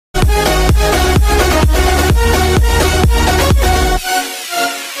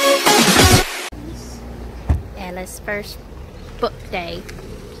first book day.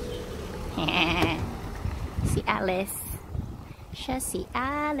 Si Alice. Siya si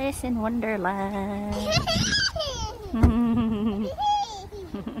Alice in Wonderland.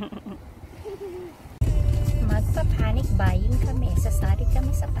 Magpa-panic buying kami. Sasali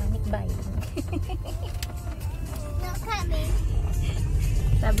kami sa panic buying. Not coming.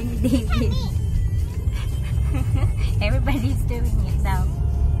 Sabi ni David. Everybody's doing it daw.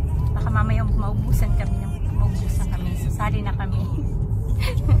 Baka mamaya maubusan kami. Sasali na kami.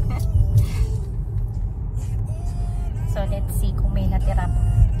 So let's see kung may natira pa.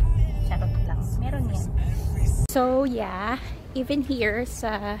 Charot lang. Meron yan. So yeah, even here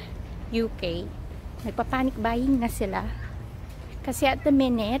sa UK, nagpa-panic buying na sila. Kasi at the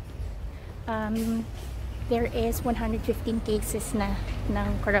minute, there is 115 cases na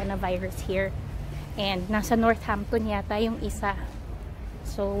ng coronavirus here. And nasa Northampton yata yung isa.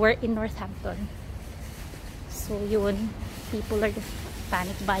 So we're in Northampton. So yun, people are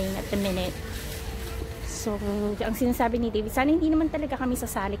panic buying at the minute. So ang sinasabi ni David, sana hindi naman talaga kami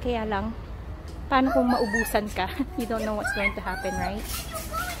sasali, kaya lang paano kung maubusan ka? You don't know what's going to happen, right?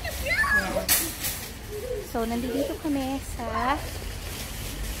 Yeah. So nandito kami sa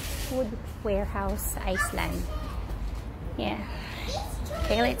food warehouse sa Iceland. Yeah.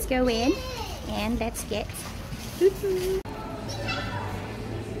 Okay, let's go in and let's get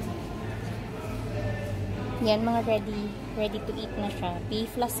yan, mga ready to eat na siya. Beef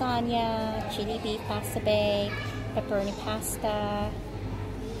lasagna, chili beef pasta bake, pepperoni pasta,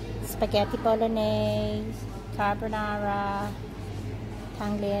 spaghetti bolognese, carbonara,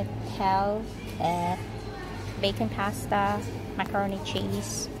 tagliatelle, bacon pasta, macaroni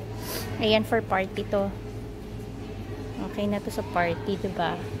cheese. Ayan, for party to. Okay na to sa party,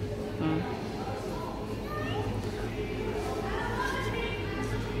 diba?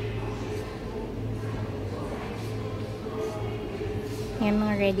 Yan,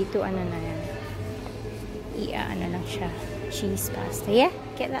 mga ready to ano na yan. Ano lang siya. Cheese pasta. Yeah?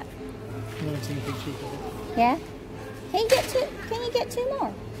 Get that? No, it's in the big sheet of it. Yeah? Can you get two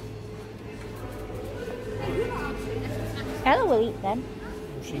more? Ella will eat them.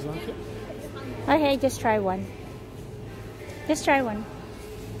 She's like it? Okay, just try one. Just try one.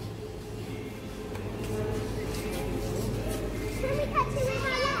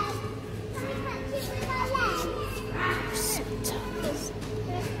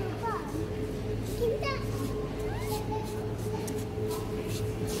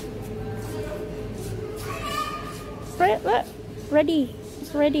 Look, ready.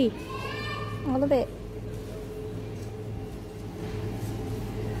 It's ready. All of it.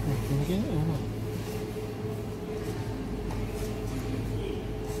 Can you get it or not?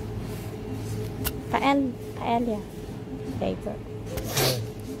 Paella. Favorite.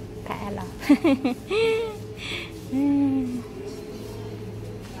 Paella.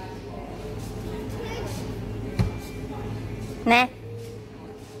 Nah.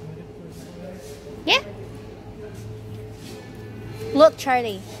 Yeah. Look,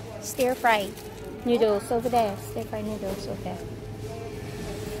 Charlie. Stir-fried noodles over there. Stir-fried noodles over there.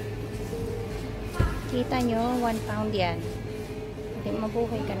 Kita nyo, 1 pound yan. Hindi,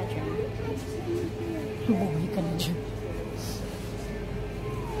 mabuhay ka na dyan. Mabuhay ka na dyan.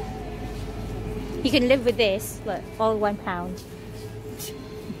 You can live with this. Look, all 1 pound.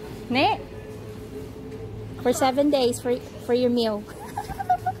 Ne? For 7 days for your meal.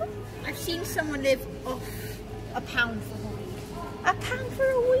 I've seen someone live off £1 for a week. £1 for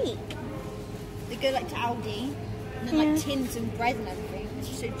a week? They go like to Aldi and then like tins and bread and everything.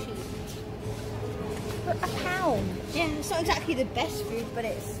 It's so cheap. For £1? Yeah, it's not exactly the best food, but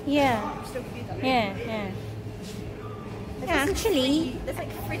it's still food. Yeah. Actually, there's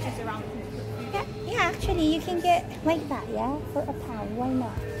like fridges around. Yeah, actually, you can get like that, yeah, for £1. Why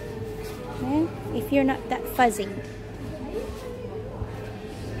not? Yeah? If you're not that fuzzy.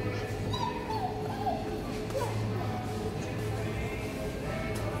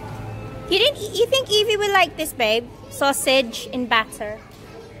 You think Evie would like this, babe? Sausage in batter.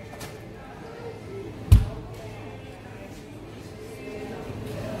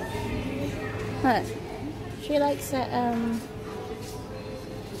 What? She likes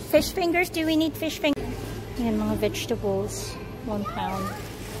fish fingers. Do we need fish fingers? And mga vegetables. £1.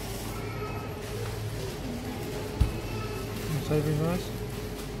 Savoury rice?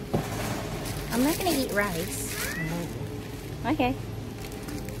 I'm not gonna eat rice. Okay.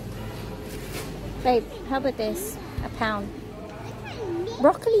 Babe, how about this? £1.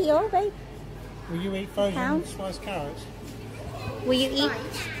 Broccoli, oh, babe. Will you eat frozen sliced carrots? Will you eat?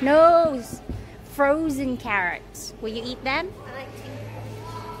 No, frozen carrots. Will you eat them? I like to.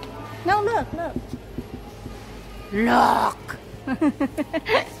 No, look. Look!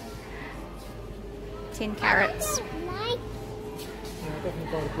 10 carrots.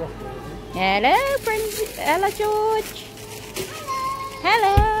 Hello, friends. Hello, George.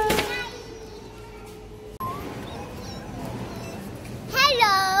 Hello.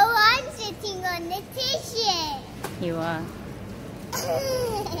 Hello, I'm sitting on the tissue. You are.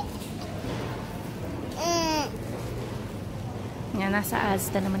 Nga, nasa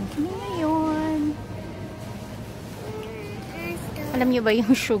Asda naman kami ngayon. Alam niyo ba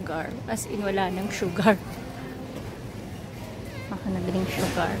yung sugar? As in, wala nang sugar. Baka naging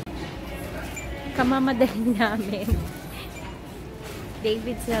sugar. Kamamadali namin.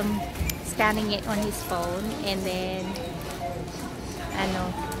 David's scanning it on his phone and then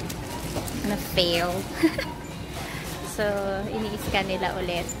na-fail. So, ini-scan nila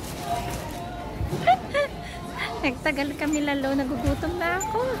ulit. Nagtagal kami lalo. Nagugutom na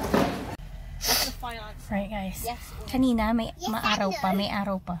ako. Right guys. Yes. Kanina may maaraw pa. May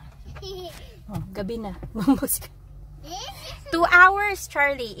araw pa. Oh, gabi na. 2 hours,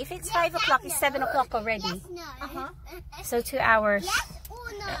 Charlie. If it's 5 o'clock, it's 7 o'clock already. Yes, no. So 2 hours. Yes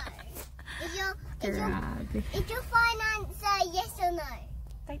or no? Grabe. Is your fine answer yes or no?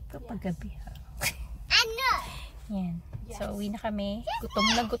 Type ka pag gabi ha. And no. Yan. So uwi na kami. Gutom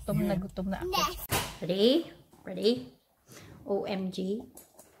na ako. Next. Ready? Ready? OMG.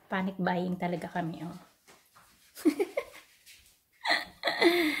 Panic buying talaga kami. Oh.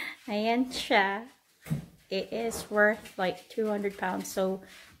 Ayan siya. It is worth like 200 pounds. So,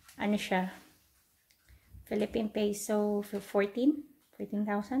 ano siya? Philippine peso for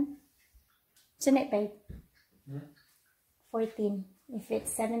 14,000? Isn't it, babe? 14. If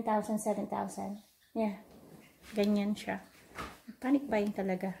it's 7,000, 7,000. Yeah. Ganyan siya. Panic buying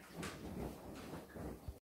talaga.